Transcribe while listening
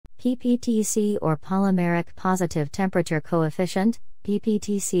PPTC or polymeric positive temperature coefficient,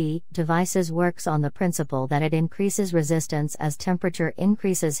 PPTC, devices works on the principle that it increases resistance as temperature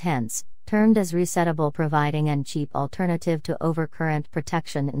increases, hence, termed as resettable, providing an cheap alternative to overcurrent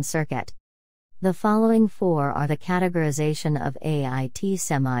protection in circuit. The following four are the categorization of AiT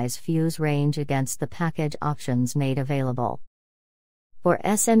Semi's fuse range against the package options made available. For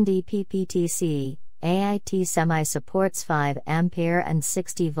SMD PPTC, AiT Semi supports 5 A and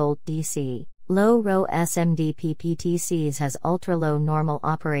 60 V DC. Low-row SMD PPTCs has ultra-low normal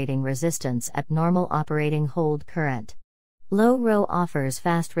operating resistance at normal operating hold current. Low-row offers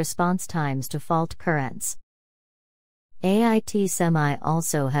fast response times to fault currents. AiT Semi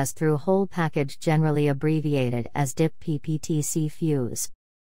also has through-hole package, generally abbreviated as DIP PPTC fuse.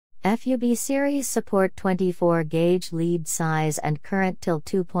 FUB series support 24-gauge lead size and current till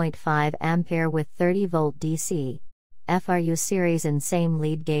 2.5 A with 30 V DC. FRU series in same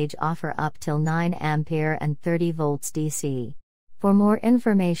lead gauge offer up till 9 A and 30 V DC. For more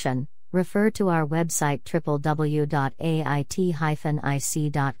information, refer to our website www.ait-ic.com.